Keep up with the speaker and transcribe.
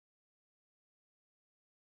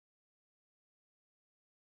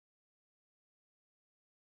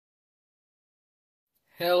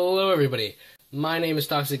Hello everybody, my name is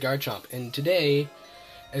Toxic Garchomp, and today,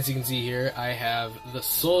 as you can see here, I have the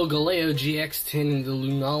Solgaleo GX tin and the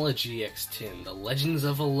Lunala GX tin, the Legends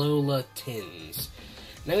of Alola tins.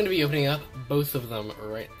 And I'm going to be opening up both of them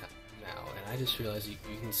right now, and I just realized you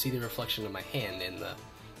can see the reflection of my hand in the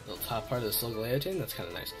little top part of the Solgaleo tin. That's kind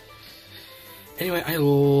of nice. Anyway, I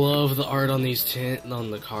love the art on these on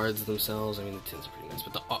the cards themselves. I mean, the tins are pretty nice,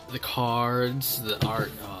 but the cards, the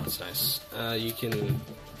art, oh, it's nice. You can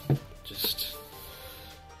just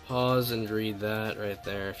pause and read that right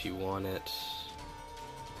there if you want it.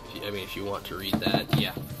 If you want to read that,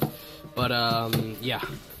 yeah. But yeah,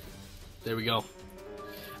 there we go.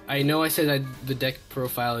 I know I said the deck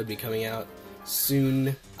profile would be coming out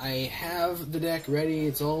soon. I have the deck ready.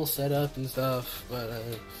 It's all set up and stuff, but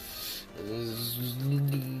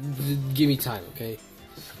give me time, okay?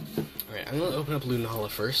 Alright, I'm gonna open up Lunala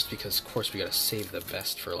first, because of course we gotta save the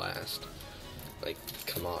best for last. Like,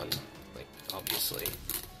 come on. Like, obviously.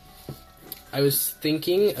 I was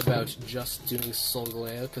thinking about just doing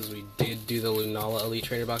Solgaleo, because we did do the Lunala Elite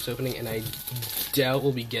Trainer Box opening, and I doubt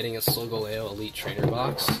we'll be getting a Solgaleo Elite Trainer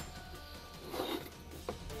Box.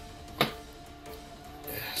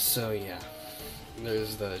 So yeah,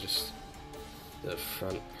 there's the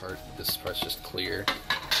front part. This part's just clear.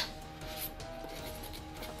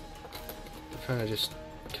 I'm trying to just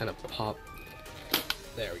kind of pop.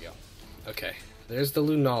 There we go. Okay, there's the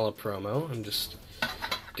Lunala promo. I'm just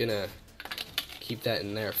gonna keep that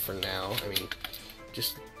in there for now. I mean,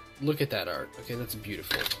 just look at that art. Okay, that's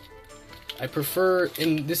beautiful. I prefer,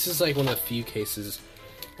 and this is like one of the few cases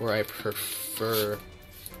where I prefer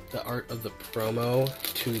the art of the promo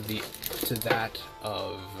to that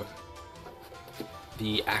of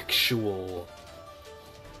the actual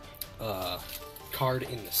card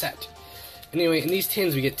in the set. Anyway, in these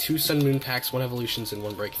tins we get 2 Sun Moon packs, 1 evolutions, and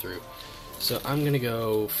 1 breakthrough. So I'm gonna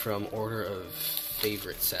go from order of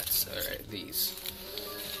favorite sets. Alright, these.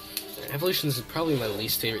 Evolutions is probably my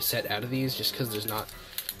least favorite set out of these, just because there's not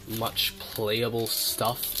much playable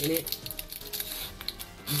stuff in it.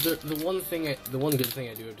 The one good thing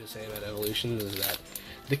I do have to say about evolutions is that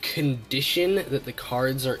the condition that the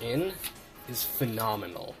cards are in is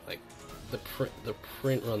phenomenal. Like, the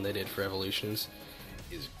print run they did for evolutions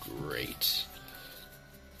is great.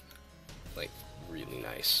 Like, really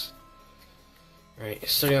nice. Alright,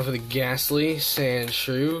 starting off with a Ghastly,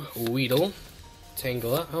 Sandshrew, Weedle,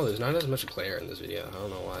 Tangela. Oh, there's not as much Claire in this video. I don't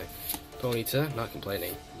know why. Ponyta, not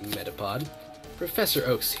complaining. Metapod, Professor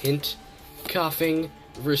Oak's Hint, Coughing,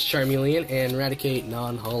 Reverse Charmeleon, and Raticate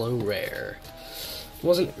non-holo rare.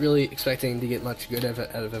 Wasn't really expecting to get much good out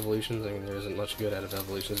of evolutions. I mean, there isn't much good out of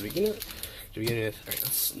evolutions. But you know, to begin with, alright,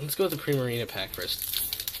 let's go with the Primarina pack first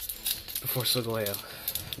before Solgaleo,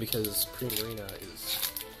 because Primarina is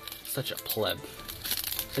such a pleb,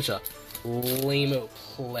 such a lame-o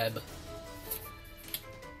pleb.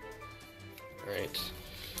 Alright,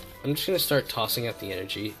 I'm just gonna start tossing out the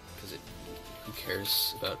energy, because who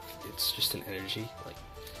cares about, it's just an energy, like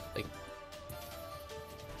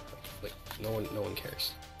no one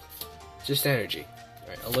cares. Just energy.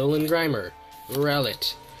 Alright, Alolan Grimer,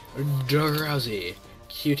 Rowlet, Drowsy,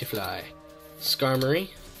 Cutiefly, Skarmory,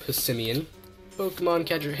 Passimian, Pokemon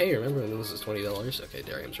Catcher. Hey, remember when this was $20? Okay,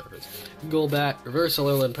 Darium's reference. Golbat, Reverse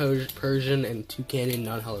Alolan Persian, and Toucannon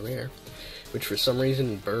non-holo rare, which for some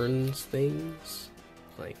reason burns things.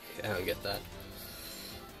 Like, I don't get that.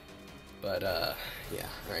 But, yeah,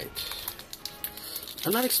 alright.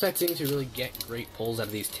 I'm not expecting to really get great pulls out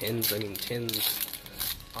of these tins. I mean, tins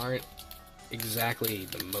aren't exactly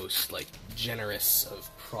the most, like, generous of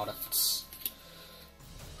products.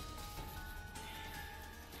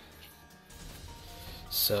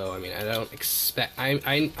 So, I mean, I don't expect...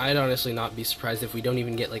 I'd honestly not be surprised if we don't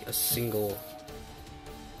even get, like, a single,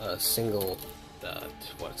 what's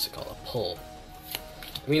it called, a pull.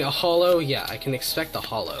 I mean, a holo, yeah, I can expect a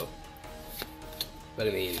holo. But, I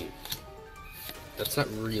mean, that's not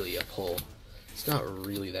really a pull. It's not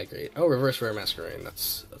really that great. Oh, Reverse Rare Masquerain,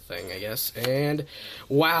 that's a thing, I guess. And,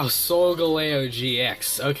 wow, Solgaleo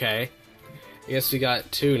GX, okay. I guess we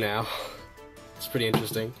got 2 now. It's pretty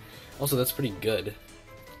interesting. Also, that's pretty good.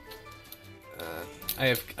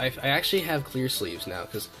 I actually have clear sleeves now,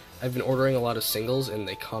 because I've been ordering a lot of singles, and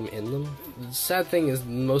they come in them. The sad thing is,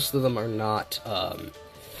 most of them are not,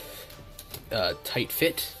 tight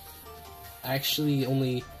fit.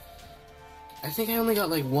 I think I only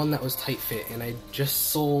got like 1 that was tight fit, and I just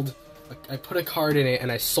sold, I put a card in it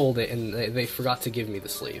and I sold it, and they forgot to give me the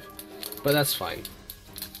sleeve. But that's fine.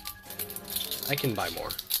 I can buy more.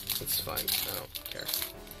 It's fine. I don't care.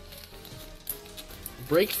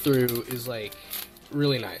 Breakthrough is like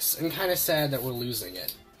really nice. And kind of sad that we're losing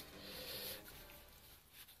it.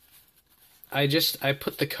 I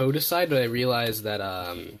put the code aside, but I realized that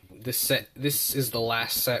this is the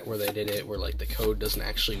last set where they did it where like the code doesn't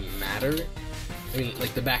actually matter. I mean,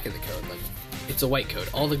 like the back of the code, like it's a white code.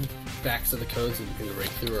 All the backs of the codes in the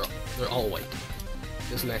breakthrough they're all white. It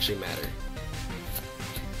doesn't actually matter.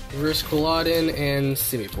 Reverse Quilladin and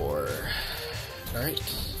Simipour. Alright.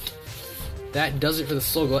 That does it for the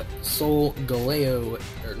Solgaleo.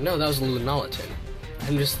 Or no, that was Lunalatin.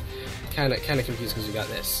 I'm just kinda confused because we got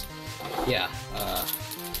this. Yeah,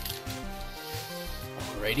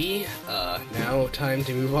 alrighty, now time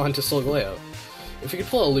to move on to Solgaleo. If we could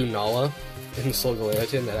pull a Lunala in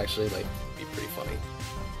Solgaleotin, that actually might be pretty funny.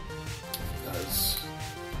 It's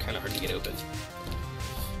kind of hard to get open.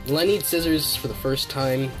 Well, I need scissors for the first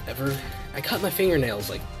time ever. I cut my fingernails,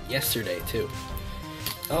 like, yesterday, too.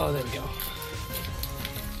 Oh, there we go.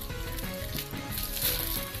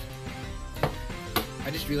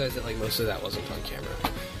 I just realized that, like, most of that wasn't on camera.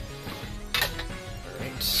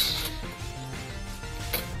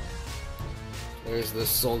 There's the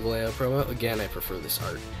Solgaleo promo. Again, I prefer this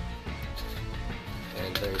art.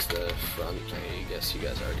 And there's the front. I guess you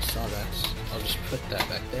guys already saw that. I'll just put that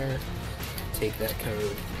back there. Take that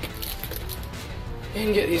code.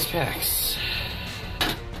 And get these packs.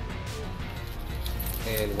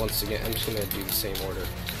 And once again, I'm just going to do the same order.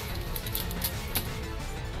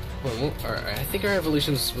 Well, alright, I think our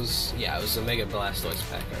evolutions was... Yeah, it was a Mega Blastoise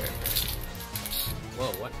pack. Alright.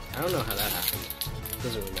 Whoa, what? I don't know how that happened.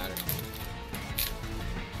 Doesn't really matter.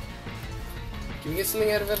 Can we get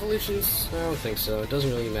something out of evolutions? I don't think so. It doesn't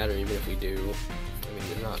really matter even if we do. I mean,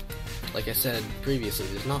 there's not... Like I said previously,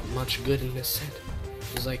 there's not much good in this set.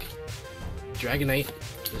 There's like... Dragonite,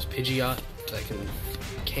 there's Pidgeot that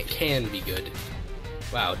can be good.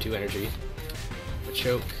 Wow, 2 energy.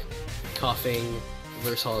 Machoke, Coughing,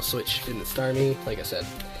 Reverse Hollow Switch in the Starmie, like I said.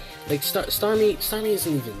 Like, Starmie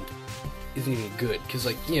isn't even good, because,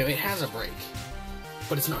 like, you know, it has a break,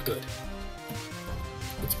 but it's not good.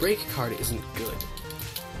 Its break card isn't good.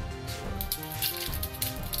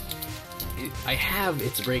 I have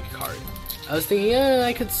its break card. I was thinking,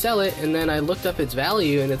 I could sell it, and then I looked up its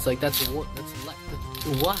value, and it's like, that's worth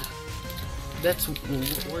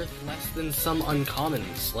less than some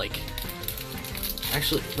uncommons. Like,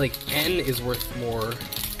 actually, like, N is worth more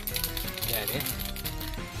than it.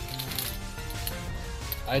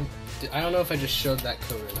 I don't know if I just showed that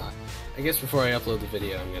code or not. I guess before I upload the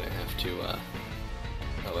video, I'm gonna have to,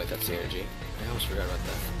 oh wait, that's the energy. I almost forgot about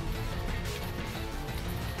that.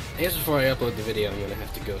 I guess before I upload the video, I'm gonna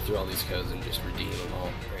have to go through all these codes and just redeem them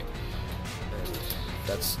all, right? And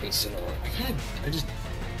that's Incineroar. I just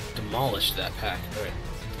demolished that pack. Alright.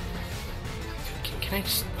 Can I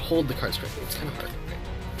just hold the cards correctly? It's kind of hard. Right.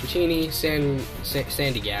 Dratini,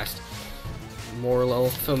 Sandygast, Morlo,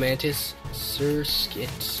 Fomantis,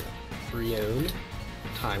 Surskit, Brion,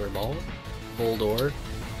 Timer Ball, Boldore,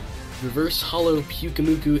 Reverse Hollow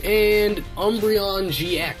Pyukumuku, and Umbreon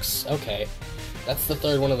GX. Okay, that's the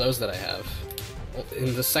third one of those that I have. And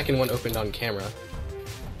the second one opened on camera.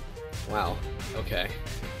 Wow, okay.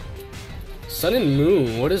 Sun and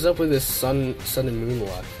Moon, what is up with this Sun and Moon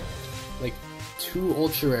luck? Like, 2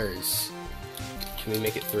 Ultra Rares. Can we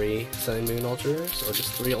make it 3 Sun and Moon Ultra Rares? Or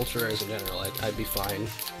just 3 Ultra Rares in general? I'd be fine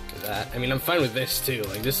with that. I mean, I'm fine with this too.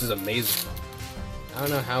 Like, this is amazing. I don't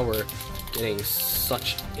know how we're getting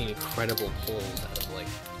such incredible pulls out of, like,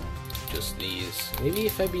 just these. Maybe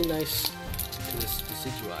if I'd be nice to this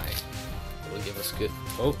Decidueye, it would give us good...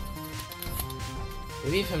 Oh!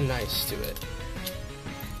 Maybe if I'm nice to it.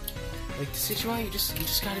 Like, Decidueye, you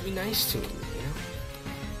just gotta be nice to him,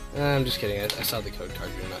 you know? I'm just kidding. I saw the code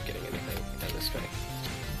card. You're not getting anything in this pack.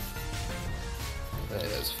 That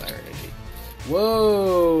was Fire Energy.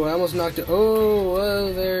 Whoa! I almost knocked it. Oh,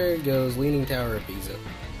 well, there it goes. Leaning Tower of Pisa.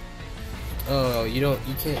 Oh, you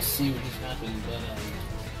can't see what just happened, but,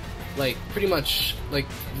 like, pretty much, like,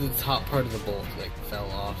 the top part of the bolt, like, fell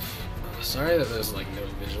off. Sorry that there's, like, no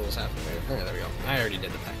visuals happening there. Alright, there we go. I already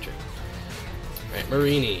did the pack trick. Alright,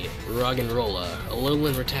 Marini, Roggenrola,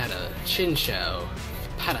 Alolan Rattata, Chinchou,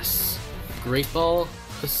 Patas, Great Ball,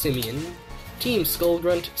 Hosimian, Team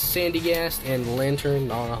Skullgrunt, Sandygast, and Lantern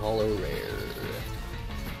non-holo rare.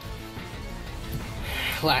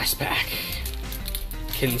 Last pack.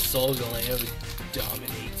 Can Solgaleo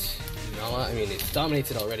dominate Lunala? I mean, it's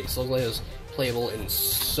dominated already. Solgaleo's playable in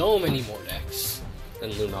so many more decks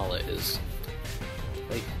than Lunala is.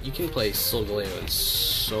 Like, you can play Solgaleo in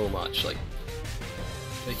so much. Like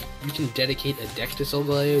you can dedicate a deck to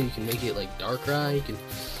Solgaleo. You can make it like Darkrai.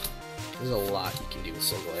 There's a lot you can do with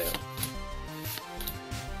Solgaleo.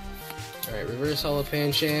 Alright, Reverse Holo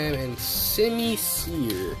Pancham and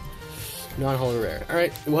Semi-Seer. Non-holo rare.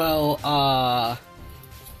 Alright, well,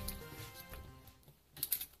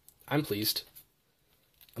 I'm pleased.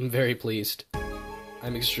 I'm very pleased.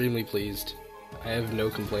 I'm extremely pleased. I have no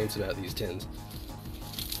complaints about these tins.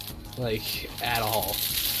 Like, at all.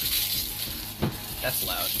 That's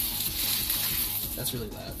loud. That's really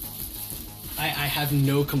loud. I have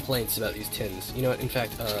no complaints about these tins. You know what, in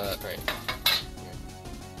fact, alright.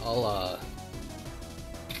 I'll, I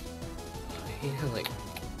hate how, like...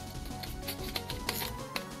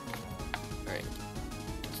 Alright.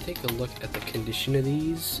 Let's take a look at the condition of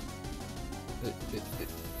these.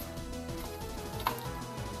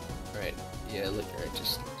 Alright, yeah, look, alright,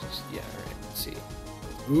 just, yeah, alright, let's see.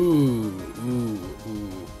 Ooh,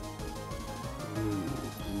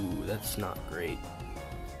 that's not great.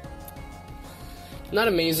 Not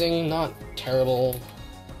amazing, not terrible.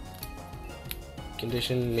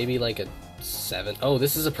 Condition, maybe like a 7. Oh,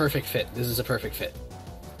 this is a perfect fit. This is a perfect fit.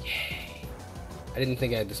 Yay. I didn't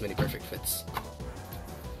think I had this many perfect fits.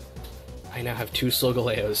 I now have 2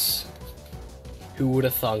 Solgaleos. Who would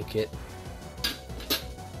have thunk it?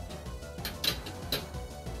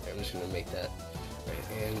 I'm just gonna make that. Right,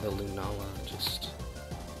 and the Lunala just...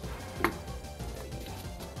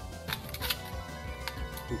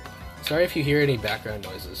 Sorry if you hear any background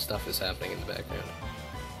noises. Stuff is happening in the background.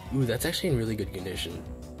 Ooh, that's actually in really good condition.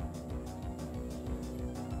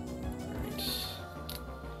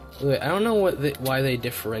 Alright. I don't know why they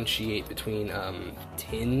differentiate between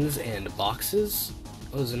tins and boxes.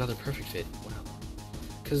 Oh, there's another perfect fit. Wow.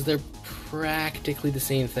 Because they're practically the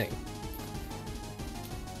same thing.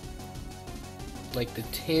 Like the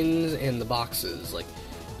tins and the boxes, like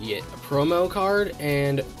you get a promo card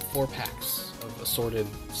and 4 packs of assorted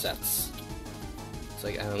sets. It's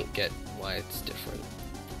like I don't get why it's different.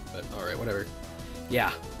 But alright, whatever.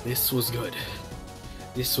 Yeah, this was good.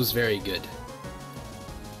 This was very good.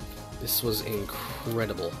 This was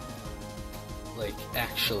incredible. Like,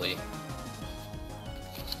 actually.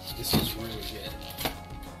 This is really good.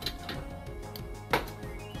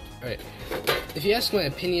 Alright. If you ask my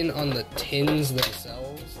opinion on the tins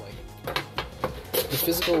themselves, like, the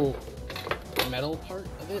physical metal part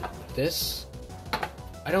of it, this,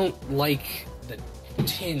 I don't like the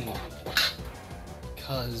tin.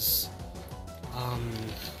 Because,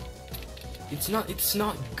 it's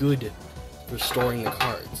not good for storing the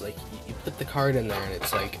cards. Like, you put the card in there and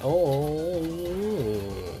it's like, oh,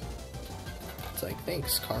 it's like,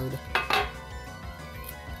 thanks, card.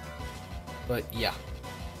 But, yeah.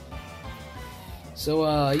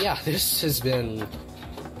 So, yeah, this has been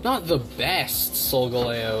not the best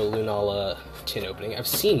Solgaleo Lunala tin opening. I've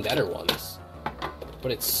seen better ones,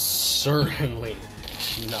 but it's certainly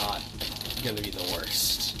not gonna be the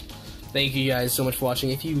worst. Thank you guys so much for watching.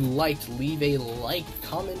 If you liked, leave a like,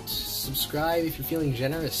 comment, subscribe if you're feeling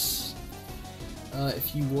generous.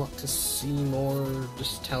 If you want to see more,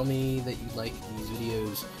 just tell me that you like these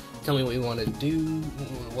videos. Tell me what you want to do,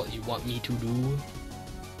 what you want me to do.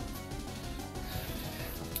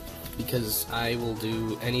 Because I will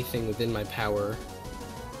do anything within my power,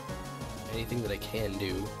 anything that I can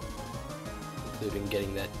do, including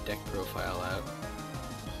getting that deck profile out.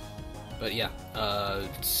 But yeah,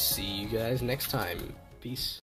 see you guys next time. Peace.